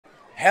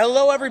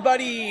Hello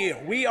everybody!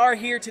 We are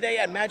here today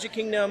at Magic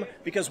Kingdom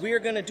because we are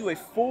going to do a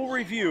full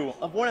review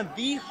of one of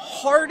the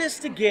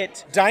hardest to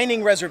get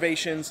dining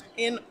reservations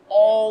in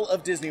all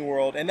of Disney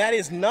World, and that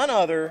is none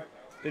other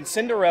than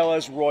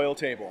Cinderella's Royal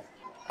Table.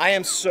 I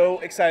am so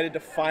excited to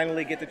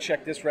finally get to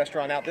check this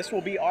restaurant out. This will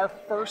be our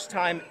first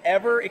time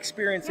ever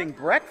experiencing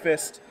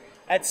breakfast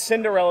at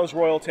Cinderella's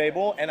Royal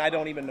Table, and I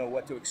don't even know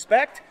what to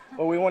expect,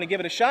 but we want to give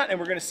it a shot, and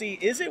we're going to see,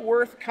 is it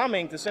worth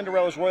coming to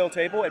Cinderella's Royal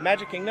Table at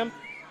Magic Kingdom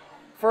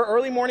for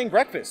early morning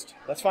breakfast?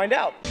 Let's find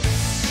out.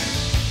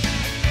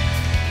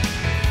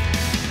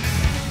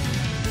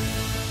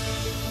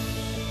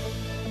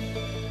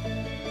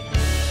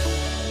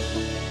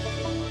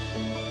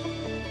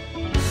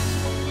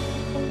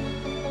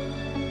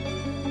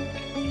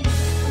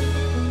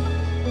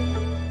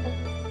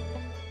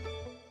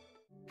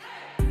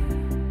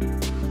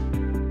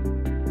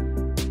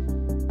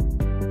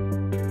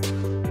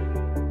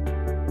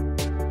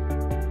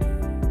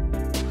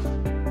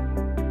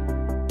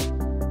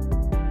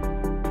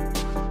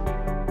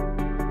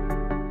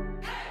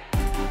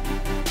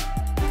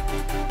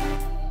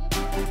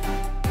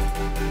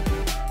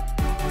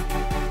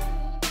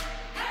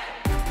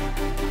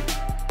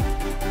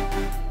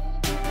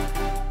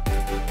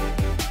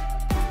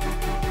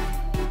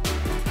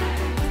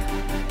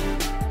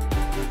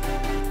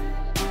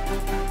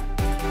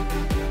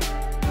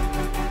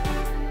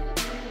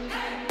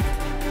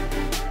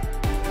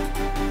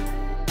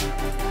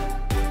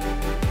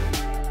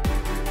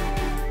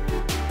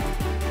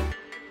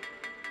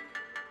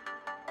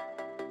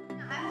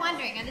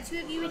 Are the two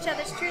of you each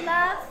other's true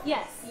love?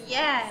 Yes.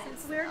 Yes.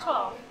 Since we were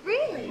 12.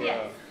 Really?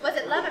 Yes. Was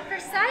it love at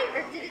first sight,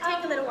 or did it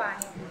take a little while?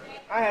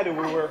 I had to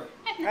woo her.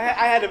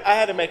 I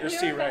had to make her We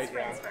see were right.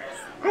 best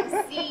friends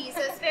Yeah. I see.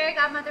 So as Fairy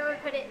Godmother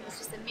would put it, it was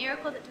just a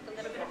miracle that took a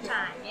little bit of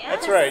time. Yeah.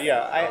 That's right.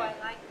 Yeah. I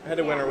I had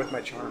to win her with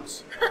my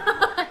charms.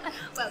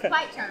 Well,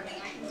 quite charming,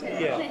 I can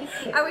tell.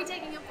 Yeah. Are we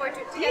taking a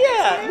portrait together?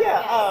 Yeah. too?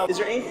 Yeah. Is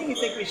there anything you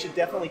think we should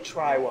definitely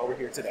try while we're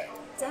here today?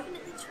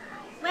 Definitely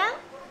try. Well,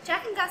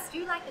 Jack and Gus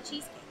do like the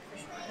cheesecake for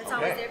sure. That's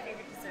always Okay. their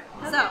favorite dessert.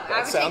 So I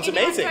would sounds take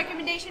anyone's amazing.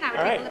 recommendation. I would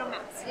All take right. a little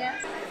mouse. Yeah.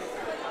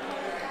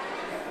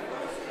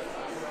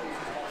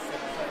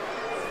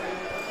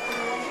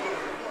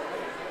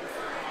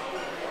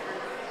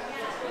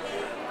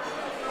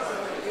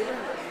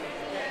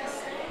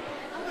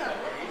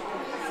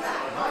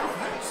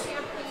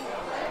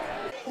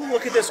 Ooh,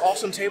 look at this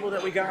awesome table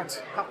that we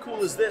got. How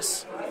cool is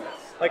this?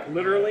 Like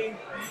literally,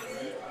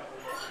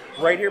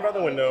 right here by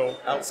the window,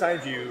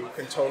 outside view,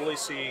 can totally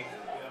see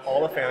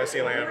all of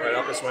Fantasyland right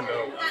out this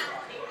window.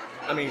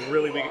 I mean,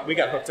 really, we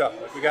got hooked up.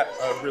 Like, we got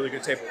a really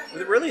good table.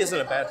 It really isn't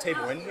a bad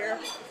table in here,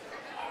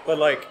 but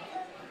like,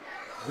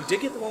 we did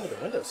get the one with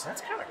the windows, so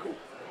that's kind of cool.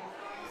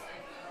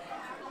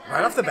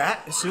 Right off the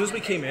bat, as soon as we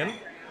came in,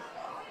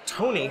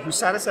 Tony, who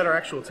sat us at our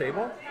actual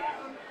table,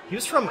 he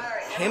was from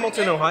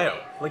Hamilton, Ohio,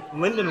 like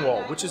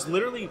Lindenwold, which is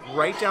literally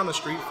right down the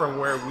street from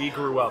where we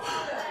grew up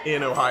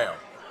in Ohio.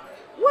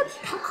 What?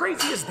 How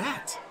crazy is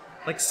that?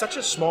 Like, such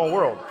a small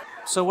world.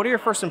 So what are your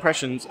first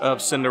impressions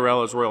of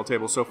Cinderella's Royal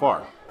Table so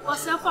far? Well,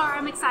 so far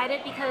I'm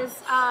excited because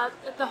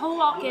the whole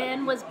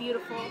walk-in was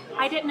beautiful.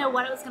 I didn't know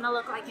what it was going to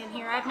look like in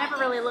here. I've never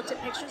really looked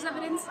at pictures of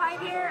it inside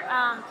here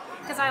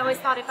because I always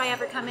thought if I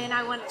ever come in,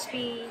 I want it to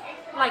be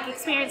like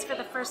experienced for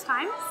the first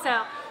time.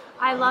 So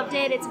I loved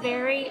it. It's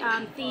very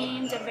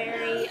themed and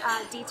very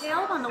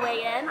detailed on the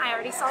way in. I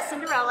already saw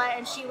Cinderella,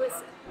 and she was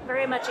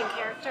very much in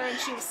character, and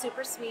she was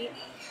super sweet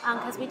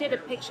because we did a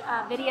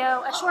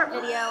short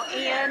video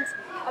and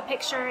a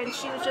picture, and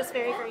she was just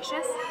very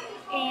gracious.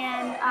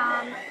 And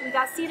we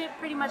got seated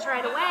pretty much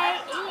right away,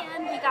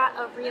 and we got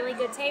a really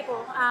good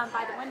table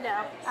by the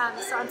window.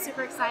 So I'm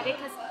super excited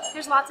because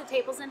there's lots of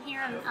tables in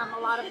here, and a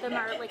lot of them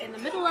are like in the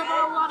middle of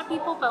a lot of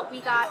people, but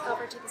we got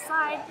over to the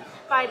side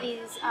by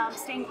these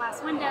stained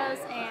glass windows,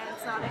 and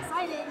so I'm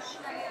excited.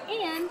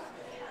 And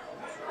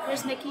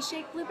there's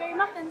Mickey-shaped blueberry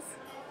muffins.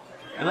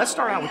 And let's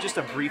start out with just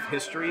a brief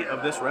history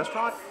of this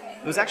restaurant.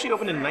 It was actually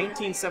opened in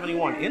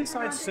 1971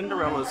 inside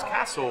Cinderella's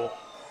Castle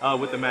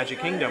with the Magic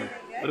Kingdom.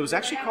 But it was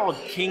actually called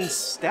King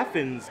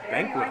Stephen's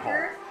Banquet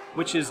Hall,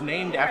 which is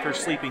named after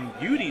Sleeping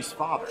Beauty's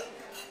father.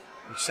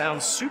 Which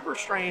sounds super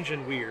strange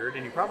and weird,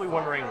 and you're probably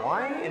wondering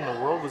why in the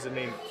world was it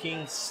named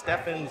King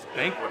Stephen's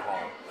Banquet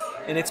Hall?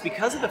 And it's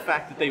because of the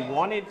fact that they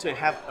wanted to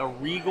have a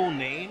regal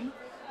name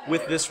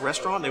with this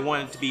restaurant. They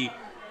wanted it to be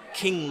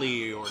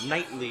kingly or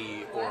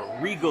knightly or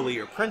regally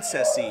or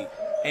princessy,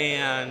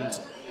 and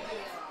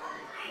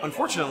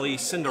unfortunately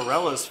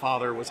Cinderella's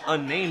father was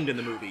unnamed in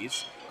the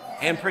movies,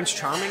 and Prince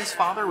Charming's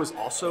father was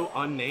also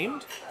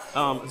unnamed,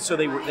 so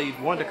they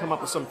wanted to come up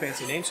with some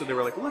fancy name, so they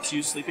were like, well, let's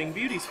use Sleeping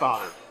Beauty's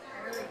father.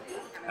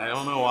 I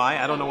don't know why.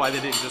 I don't know why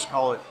they didn't just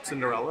call it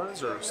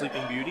Cinderella's or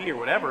Sleeping Beauty or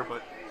whatever,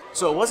 but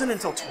so it wasn't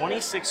until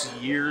 26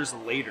 years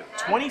later,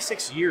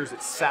 26 years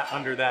it sat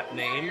under that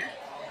name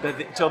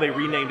until they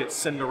renamed it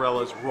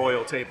Cinderella's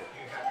Royal Table.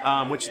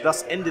 Which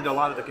thus ended a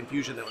lot of the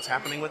confusion that was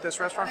happening with this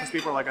restaurant, because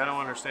people are like, I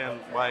don't understand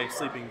why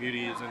Sleeping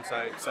Beauty is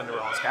inside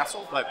Cinderella's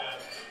castle, but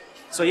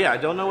So yeah, I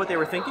don't know what they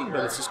were thinking,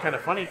 but it's just kind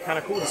of funny, kind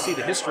of cool to see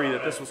the history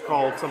that this was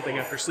called something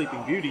after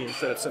Sleeping Beauty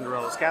instead of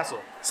Cinderella's Castle.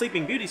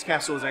 Sleeping Beauty's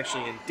castle is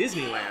actually in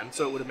Disneyland,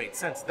 so it would have made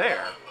sense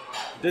there.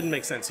 It didn't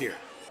make sense here.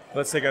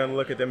 Let's take a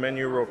look at the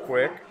menu real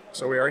quick.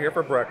 So we are here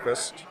for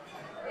breakfast.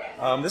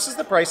 This is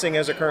the pricing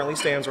as it currently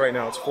stands right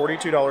now. It's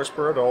 $42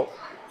 per adult,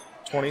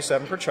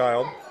 $27 per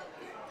child.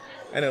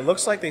 And it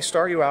looks like they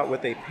start you out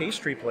with a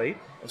pastry plate,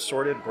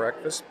 assorted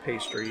breakfast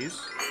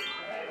pastries.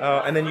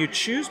 And then you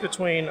choose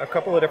between a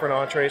couple of different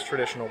entrees,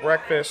 traditional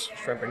breakfast,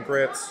 shrimp and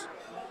grits.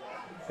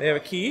 They have a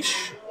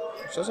quiche,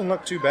 which doesn't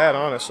look too bad,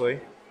 honestly.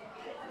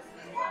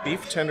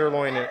 Beef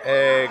tenderloin and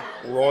egg,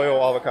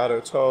 royal avocado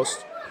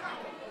toast,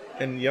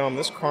 and yum,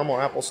 this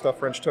caramel apple stuffed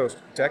French toast.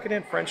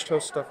 Decadent French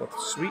toast stuffed with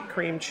sweet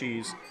cream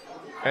cheese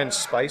and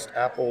spiced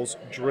apples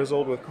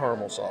drizzled with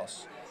caramel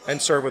sauce, and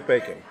served with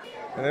bacon.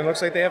 And then it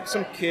looks like they have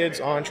some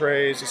kids'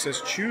 entrees. It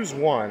says choose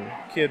one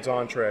kids'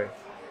 entree.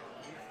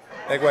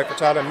 Egg white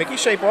frittata,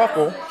 Mickey-shaped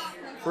waffle,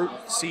 fruit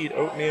seed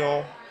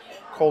oatmeal,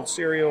 cold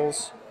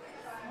cereals,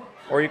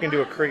 or you can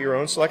do a create your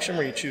own selection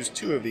where you choose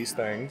two of these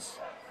things.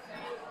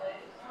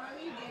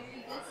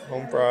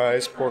 Home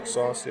fries, pork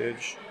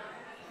sausage,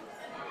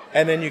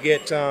 and then you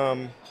get,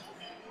 I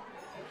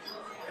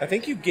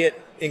think you get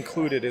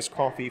included is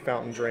coffee,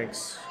 fountain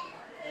drinks,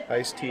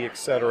 iced tea,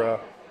 etc.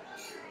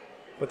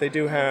 But they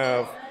do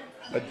have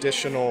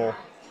additional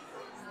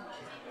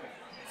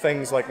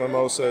things like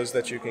mimosas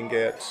that you can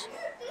get.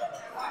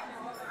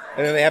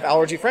 And then they have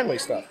allergy-friendly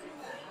stuff.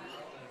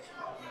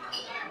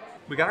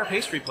 We got our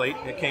pastry plate.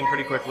 It came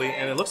pretty quickly,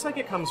 and it looks like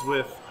it comes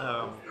with,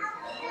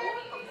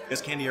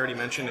 as Candy already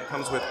mentioned, it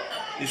comes with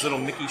these little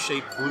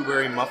Mickey-shaped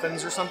blueberry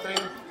muffins or something.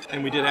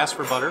 And we did ask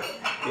for butter.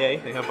 Yay,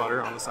 they have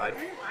butter on the side.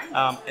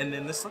 And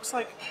then this looks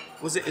like,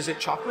 is it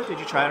chocolate? Did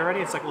you try it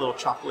already? It's like a little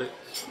chocolate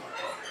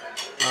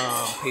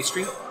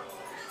pastry.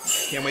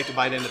 Can't wait to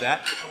bite into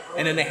that.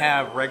 And then they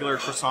have regular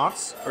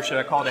croissants, or should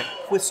I call it a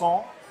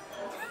croissant?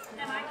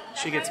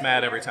 She gets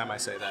mad every time I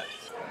say that.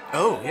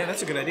 Oh, yeah,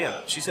 that's a good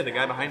idea. She said the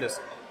guy behind us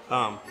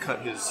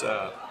cut his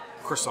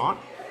croissant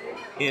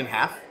in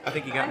half. I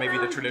think he got maybe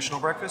the traditional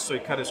breakfast, so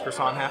he cut his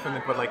croissant in half and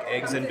then put like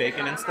eggs and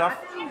bacon and stuff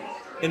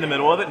in the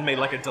middle of it and made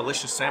like a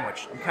delicious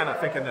sandwich. I'm kind of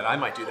thinking that I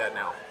might do that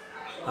now.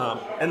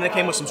 And then it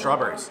came with some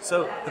strawberries.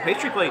 So the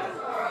pastry plate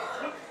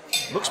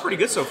looks pretty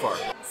good so far.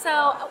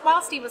 So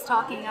while Steve was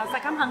talking, I was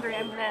like, I'm hungry.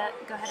 I'm going to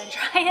go ahead and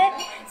try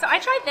it. So I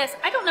tried this.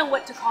 I don't know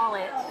what to call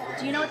it.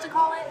 Do you know what to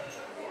call it?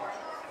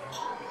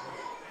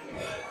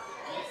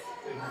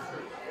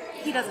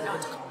 He doesn't know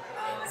what to call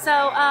it.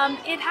 So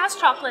it has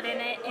chocolate in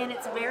it, and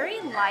it's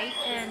very light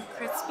and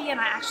crispy, and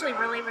I actually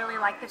really, really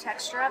like the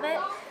texture of it.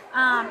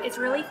 It's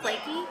really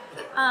flaky.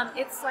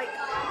 It's like,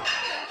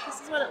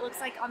 this is what it looks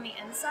like on the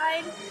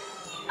inside.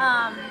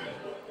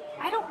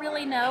 I don't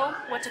really know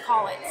what to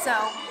call it. So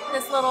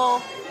this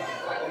little,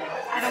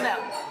 I don't know,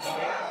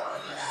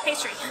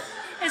 pastry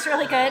is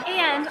really good.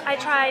 And I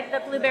tried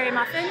the blueberry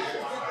muffin.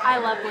 I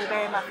love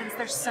blueberry muffins.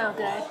 They're so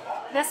good.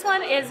 This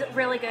one is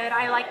really good.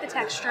 I like the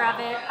texture of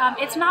it.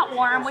 It's not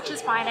warm, which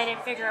is fine. I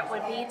didn't figure it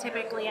would be.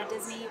 Typically at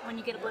Disney, when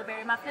you get a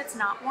blueberry muffin, it's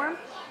not warm.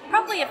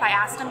 Probably if I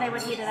asked them, they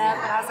would heat it up,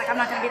 but I was like, I'm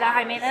not going to be that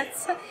high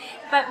maintenance.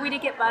 But we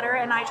did get butter,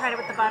 and I tried it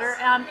with the butter.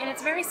 And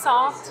it's very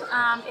soft.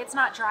 It's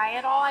not dry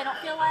at all, I don't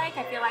feel like.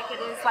 I feel like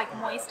it is like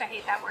moist. I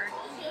hate that word.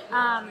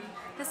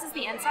 This is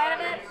the inside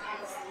of it.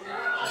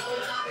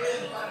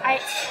 I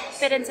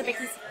fit into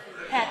Vicky's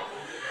head.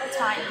 It's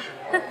fine.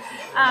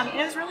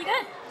 It was really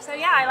good. So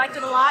yeah, I liked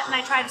it a lot, and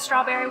I tried the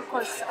strawberry. Of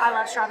course, I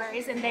love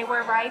strawberries, and they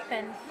were ripe,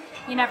 and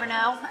you never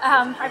know.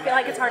 I feel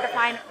like it's hard to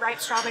find ripe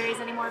strawberries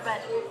anymore, but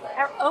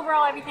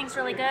overall, everything's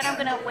really good. I'm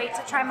gonna wait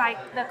to try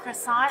the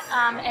croissant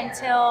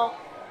until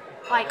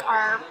like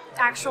our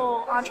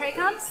actual entree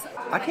comes.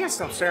 I can't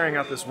stop staring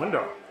out this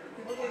window.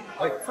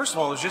 Like, first of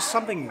all, there's just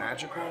something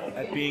magical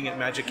at being at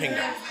Magic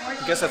Kingdom. I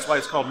guess that's why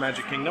it's called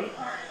Magic Kingdom,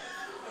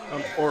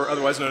 or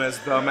otherwise known as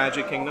the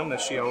Magic Kingdom,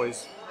 that she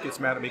always gets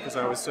mad at me because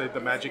I always say the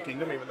Magic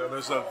Kingdom, even though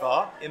there's a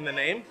 "the" in the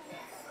name.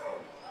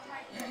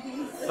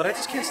 But I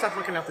just can't stop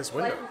looking out this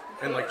window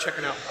and like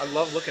checking out. I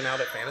love looking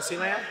out at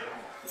Fantasyland.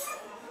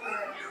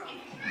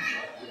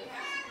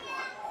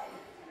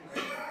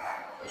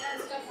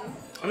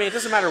 I mean, it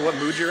doesn't matter what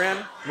mood you're in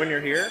when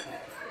you're here.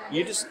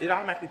 It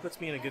automatically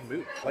puts me in a good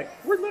mood. Like,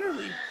 we're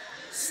literally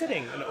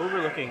sitting and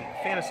overlooking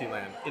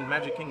Fantasyland in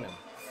Magic Kingdom,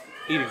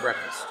 eating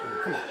breakfast.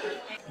 Come on.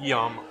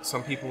 Yum.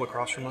 Some people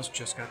across from us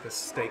just got this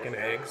steak and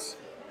eggs.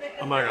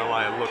 I'm not gonna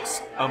lie, it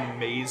looks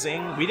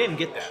amazing. We didn't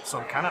get that, so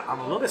I'm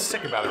a little bit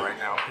sick about it right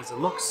now because it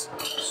looks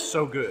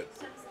so good.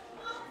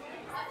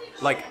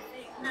 Like,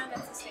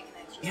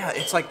 yeah,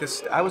 it's like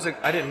this.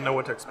 I didn't know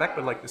what to expect,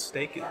 but like the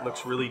steak, it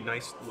looks really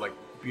nice, like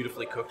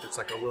beautifully cooked. It's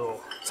like a little.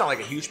 It's not like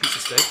a huge piece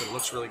of steak, but it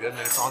looks really good. And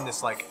then it's on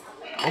this like,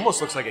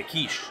 almost looks like a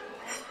quiche.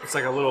 It's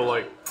like a little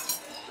like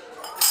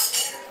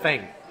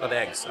thing of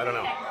eggs. I don't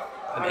know,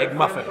 an egg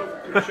muffin.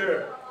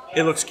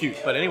 It looks cute,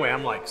 but anyway,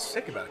 I'm like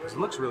sick about it because it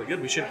looks really good.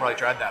 We should probably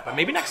try that, but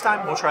maybe next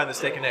time we'll try the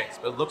steak and eggs.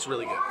 But it looks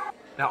really good.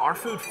 Now our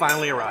food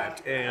finally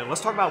arrived, and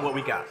let's talk about what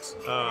we got.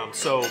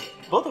 So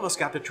both of us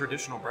got the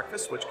traditional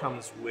breakfast, which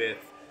comes with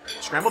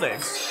scrambled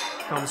eggs,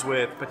 comes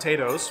with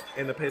potatoes,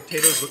 and the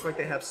potatoes look like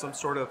they have some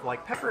sort of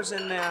like peppers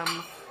in them,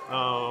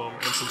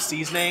 and some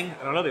seasoning.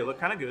 I don't know, they look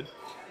kind of good.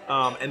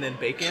 And then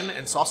bacon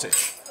and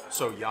sausage.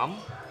 So yum.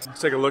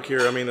 Let's take a look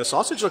here. I mean, the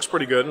sausage looks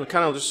pretty good. It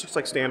kind of just looks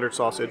like standard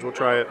sausage. We'll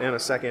try it in a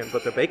second,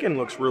 but the bacon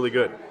looks really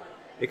good.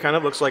 It kind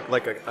of looks like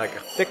a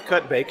thick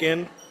cut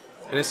bacon,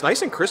 and it's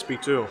nice and crispy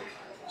too.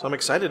 So I'm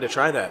excited to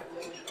try that.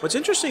 What's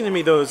interesting to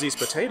me though is these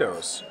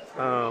potatoes.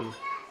 I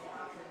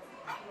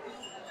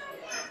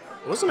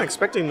wasn't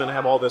expecting them to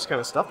have all this kind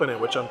of stuff in it,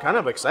 which I'm kind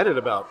of excited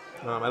about.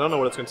 I don't know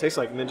what it's going to taste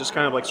like, and then just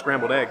kind of like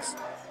scrambled eggs.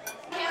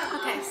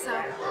 Okay, so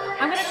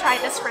I'm going to try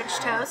this French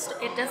toast.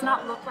 It does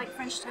not look like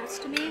French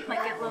toast to me. Like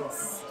it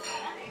looks,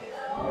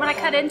 when I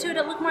cut into it,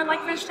 it looked more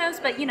like French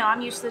toast, but you know,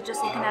 I'm used to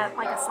just looking at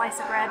like a slice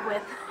of bread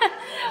with,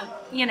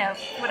 you know,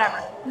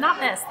 whatever. Not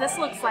this. This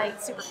looks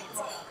like super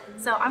fancy.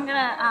 So I'm going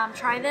to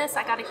try this.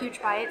 I got a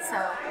huge bite,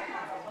 so.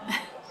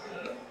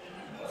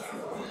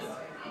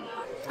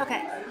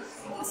 Okay.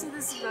 So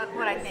this is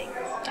what I think.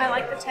 I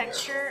like the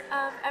texture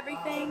of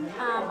everything.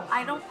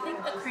 I don't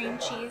think the cream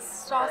cheese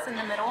sauce in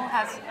the middle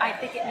I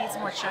think it needs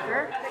more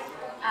sugar.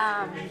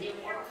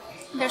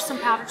 There's some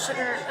powdered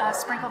sugar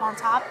sprinkled on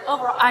top.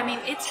 Overall, I mean,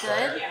 it's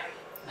good,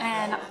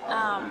 and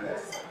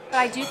but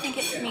I do think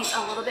it needs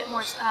a little bit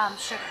more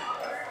sugar.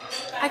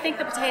 I think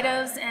the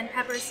potatoes and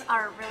peppers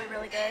are really,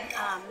 really good.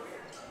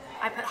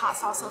 I put hot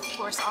sauce, of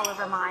course, all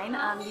over mine.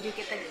 You do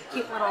get the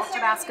cute little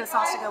Tabasco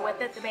sauce to go with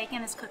it. The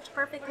bacon is cooked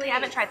perfectly. I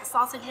haven't tried the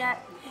sausage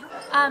yet.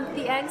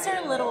 The eggs are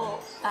a little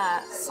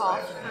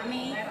soft for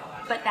me,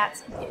 but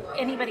that's,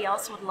 anybody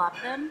else would love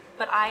them.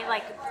 But I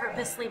like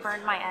purposely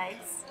burn my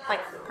eggs,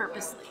 like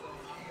purposely.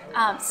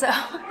 So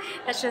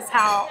that's just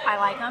how I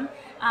like them.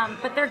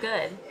 But they're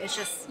good. It's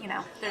just, you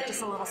know, they're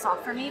just a little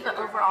soft for me, but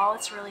overall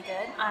it's really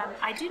good.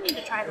 I do need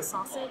to try the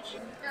sausage,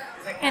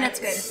 and it's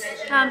good.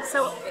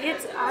 So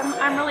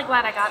I'm really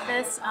glad I got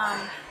this.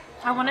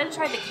 I wanted to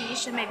try the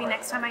quiche, and maybe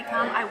next time I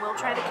come I will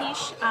try the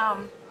quiche.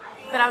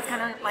 But I was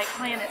kind of like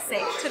playing it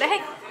safe today.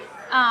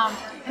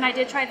 And I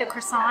did try the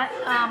croissant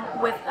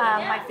with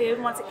my food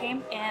once it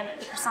came, and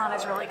the croissant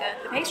is really good.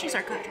 The pastries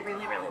are cooked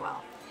really, really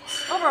well.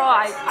 Overall,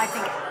 I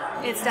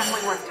think it's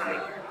definitely worth coming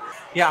here.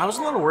 Yeah, I was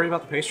a little worried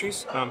about the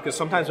pastries because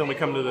sometimes when we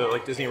come to the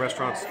like Disney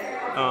restaurants,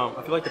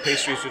 I feel like the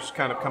pastries just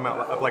kind of come out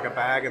of like a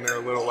bag and they're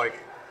a little like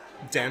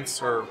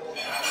dense or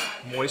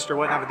moist or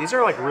whatnot. But these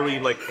are like really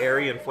like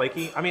airy and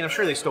flaky. I mean, I'm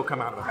sure they still come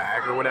out of a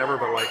bag or whatever,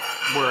 but like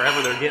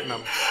wherever they're getting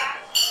them,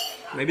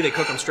 maybe they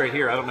cook them straight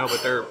here. I don't know,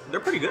 but they're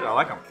pretty good. I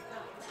like them.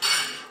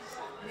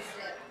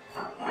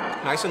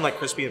 Nice and like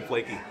crispy and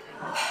flaky.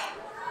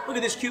 Look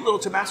at this cute little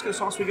Tabasco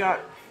sauce we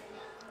got.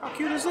 How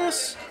cute is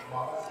this?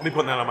 I'll be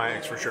putting that on my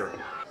eggs for sure.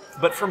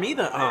 But for me,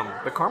 the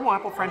caramel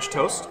apple French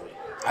toast,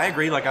 I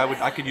agree. Like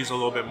I could use a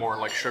little bit more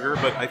like sugar,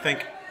 but I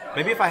think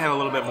maybe if I had a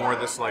little bit more of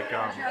this like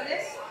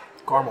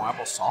caramel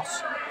apple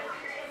sauce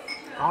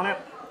on it,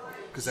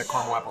 because that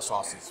caramel apple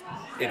sauce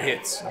it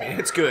hits. I mean,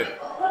 it's good.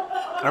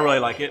 I really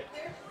like it.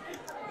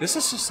 This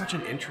is just such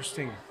an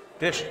interesting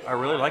dish. I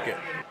really like it.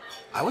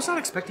 I was not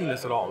expecting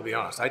this at all, to be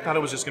honest. I thought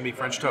it was just gonna be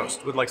French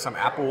toast with like some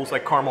apples,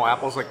 like caramel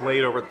apples, like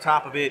laid over the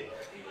top of it.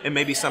 And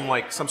maybe some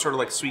sort of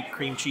like sweet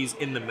cream cheese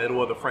in the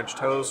middle of the French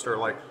toast, or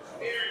like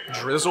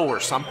drizzle or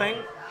something.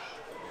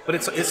 But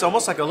it's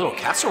almost like a little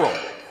casserole,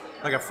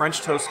 like a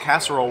French toast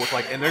casserole with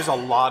like, and there's a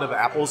lot of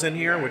apples in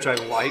here, which I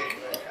like.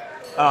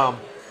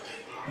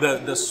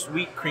 The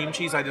sweet cream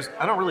cheese, I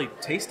don't really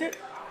taste it.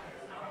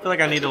 I feel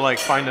like I need to like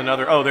find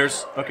another. Oh,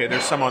 there's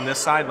some on this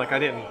side. Like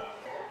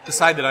the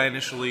side that I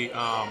initially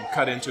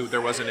cut into, there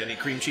wasn't any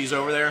cream cheese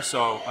over there,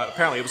 so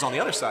apparently it was on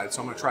the other side.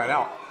 So I'm gonna try it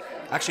out.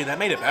 Actually, that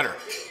made it better.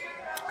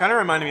 Kind of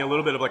reminded me a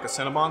little bit of like a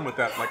Cinnabon with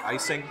that like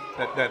icing,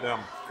 that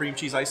cream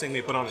cheese icing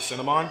they put on a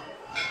Cinnabon.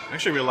 I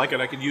actually really like it.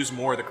 I could use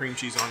more of the cream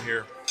cheese on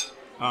here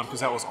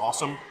because that was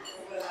awesome.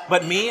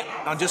 But me,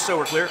 just so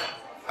we're clear,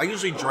 I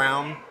usually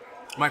drown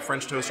my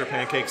French toast or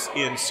pancakes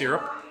in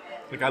syrup.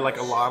 Like I like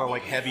a lot of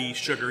like heavy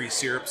sugary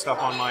syrup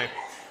stuff on my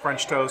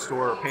French toast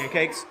or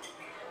pancakes.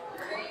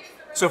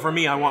 So for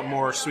me, I want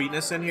more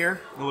sweetness in here.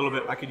 A little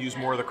bit. I could use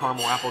more of the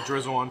caramel apple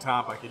drizzle on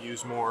top. I could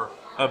use more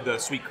of the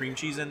sweet cream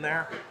cheese in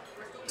there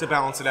to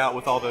balance it out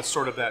with all the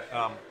sort of that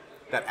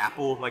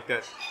apple, like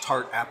that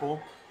tart apple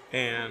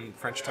and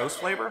French toast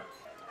flavor.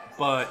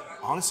 But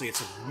honestly, it's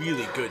a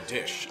really good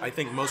dish. I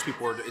think most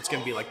people it's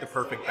going to be like the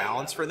perfect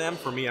balance for them.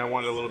 For me, I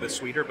want it a little bit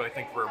sweeter, but I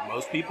think for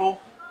most people,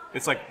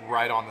 it's like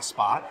right on the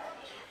spot.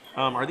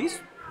 Are these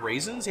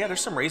raisins? Yeah,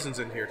 there's some raisins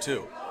in here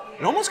too.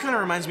 It almost kind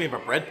of reminds me of a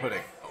bread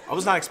pudding. I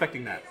was not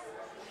expecting that.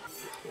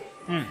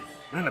 Man,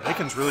 the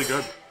bacon's really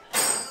good.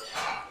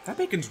 That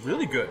bacon's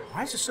really good.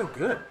 Why is it so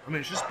good? I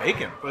mean, it's just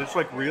bacon, but it's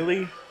like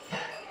really,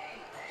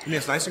 I mean,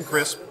 it's nice and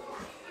crisp,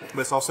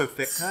 but it's also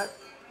thick cut,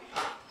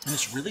 and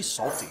it's really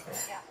salty.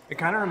 It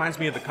kind of reminds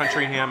me of the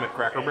country ham at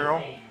Cracker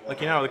Barrel.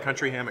 Like, you know how the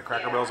country ham at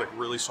Cracker Barrel is like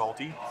really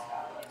salty?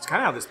 It's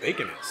kind of how this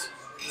bacon is.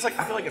 It's like,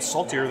 I feel like it's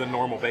saltier than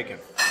normal bacon.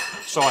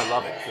 So I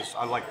love it because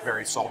I like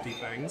very salty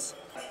things.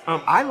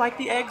 I like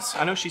the eggs.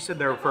 I know she said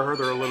for her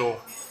they're a little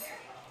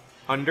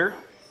under,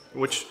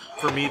 which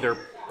for me they're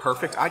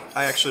perfect. I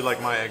actually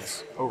like my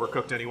eggs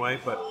overcooked anyway,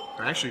 but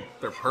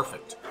they're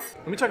perfect.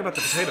 Let me talk about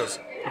the potatoes.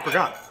 I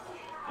forgot.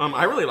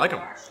 I really like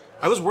them.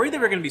 I was worried they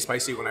were going to be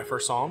spicy when I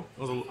first saw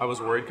them. I was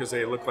worried because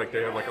they looked like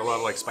they had like a lot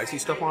of like spicy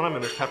stuff on them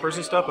and there's peppers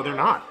and stuff, but they're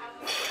not.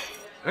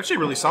 They're actually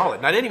really solid,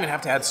 and I didn't even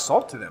have to add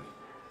salt to them.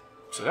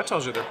 So that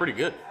tells you they're pretty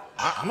good.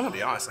 I'm going to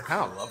be honest, I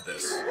kind of love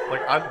this.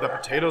 Like, the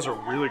potatoes are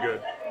really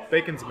good.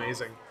 Bacon's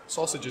amazing.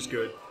 Sausage is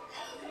good.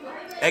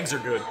 Eggs are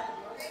good.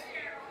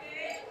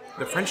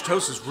 The French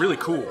toast is really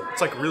cool.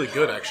 It's like really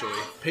good, actually.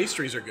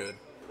 Pastries are good.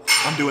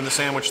 I'm doing the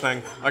sandwich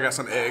thing. I got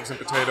some eggs and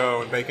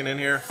potato and bacon in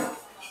here. A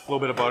little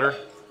bit of butter.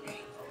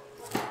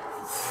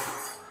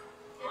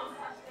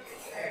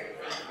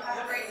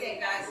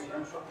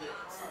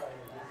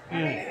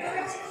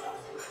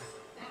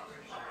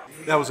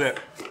 That was it.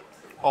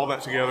 All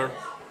that together.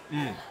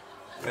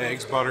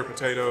 Eggs, butter,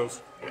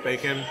 potatoes,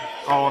 bacon,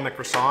 all on the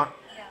croissant.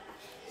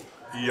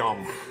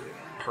 Yum.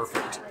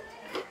 Perfect.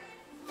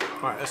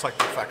 All right, that's like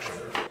perfection.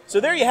 So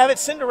there you have it,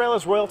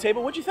 Cinderella's Royal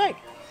Table. What'd you think?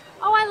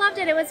 Oh, I loved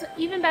it. It was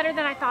even better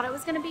than I thought it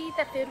was going to be.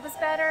 The food was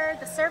better.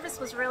 The service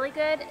was really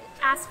good.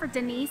 Asked for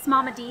Denise,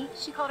 Mama D,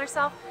 she called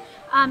herself.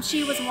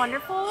 She was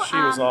wonderful. She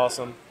was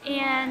awesome.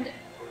 And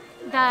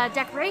the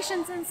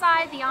decorations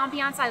inside, the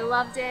ambiance, I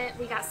loved it.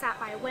 We got sat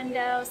by a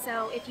window,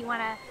 so if you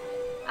want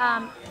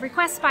to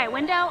request by a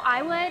window,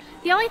 I would.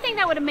 The only thing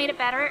that would have made it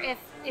better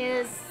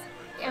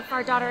if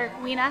our daughter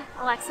Weena,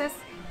 Alexis,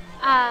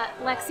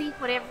 Lexi,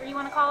 whatever you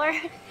want to call her,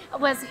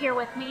 was here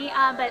with me.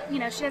 But you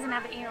know, she doesn't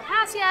have an annual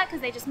pass yet because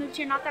they just moved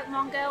here not that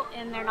long ago,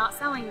 and they're not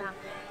selling them.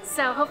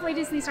 So hopefully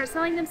Disney starts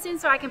selling them soon,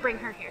 so I can bring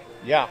her here.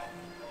 Yeah,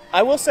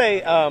 I will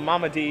say,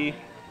 Mama D,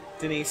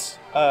 Denise,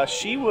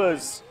 she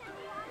was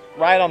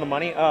right on the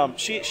money.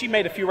 She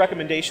made a few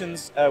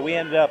recommendations. We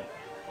ended up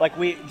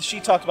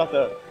she talked about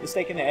the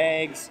steak and the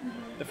eggs,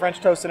 the French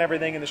toast and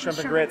everything, and the shrimp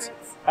and grits.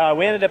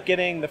 We ended up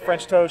getting the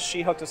French toast.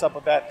 She hooked us up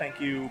with that. Thank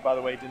you, by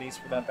the way, Denise,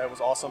 for that. That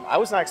was awesome. I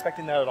was not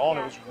expecting that at all,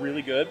 and it was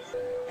really good.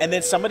 And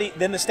then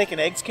the steak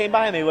and eggs came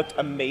by, and they looked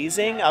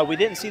amazing. We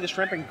didn't see the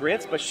shrimp and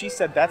grits, but she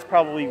said that's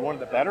probably one of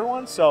the better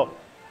ones. So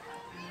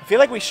I feel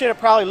like we should have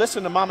probably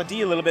listened to Mama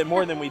D a little bit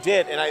more than we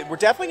did. And we're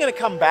definitely going to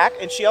come back.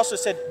 And she also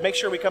said make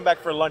sure we come back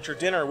for lunch or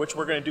dinner, which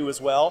we're going to do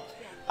as well.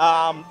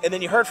 And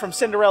then you heard from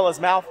Cinderella's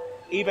mouth,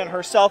 even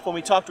herself, when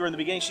we talked to her in the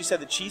beginning, she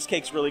said the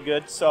cheesecake's really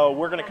good. So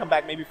we're going to come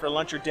back maybe for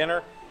lunch or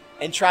dinner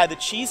and try the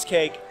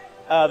cheesecake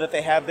that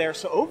they have there.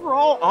 So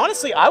overall,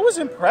 honestly, I was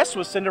impressed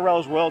with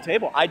Cinderella's Royal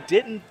Table. I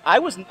didn't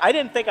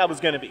think I was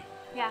going to be.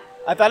 Yeah.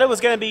 I thought it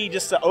was going to be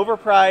just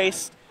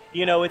overpriced.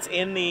 You know, it's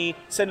in the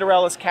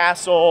Cinderella's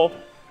Castle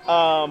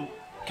kind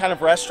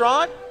of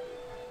restaurant,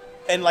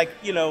 and like,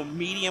 you know,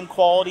 medium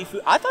quality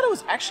food. I thought it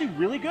was actually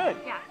really good.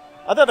 Yeah.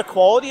 I thought the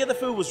quality of the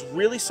food was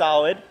really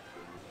solid.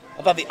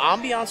 I thought the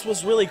ambiance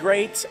was really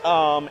great,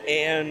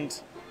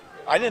 and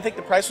I didn't think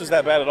the price was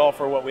that bad at all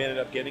for what we ended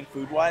up getting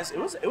food-wise. It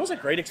was a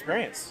great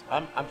experience.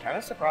 I'm kind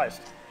of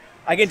surprised.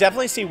 I can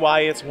definitely see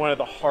why it's one of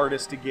the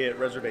hardest to get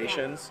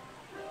reservations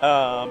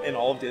in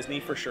all of Disney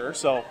for sure.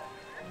 So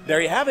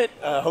there you have it.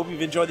 Hope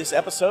you've enjoyed this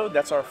episode.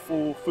 That's our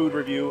full food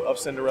review of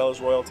Cinderella's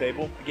Royal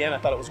Table. Again, I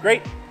thought it was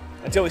great.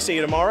 Until we see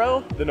you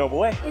tomorrow, the Noble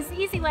Way It's the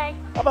easy way.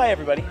 Bye-bye,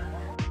 everybody.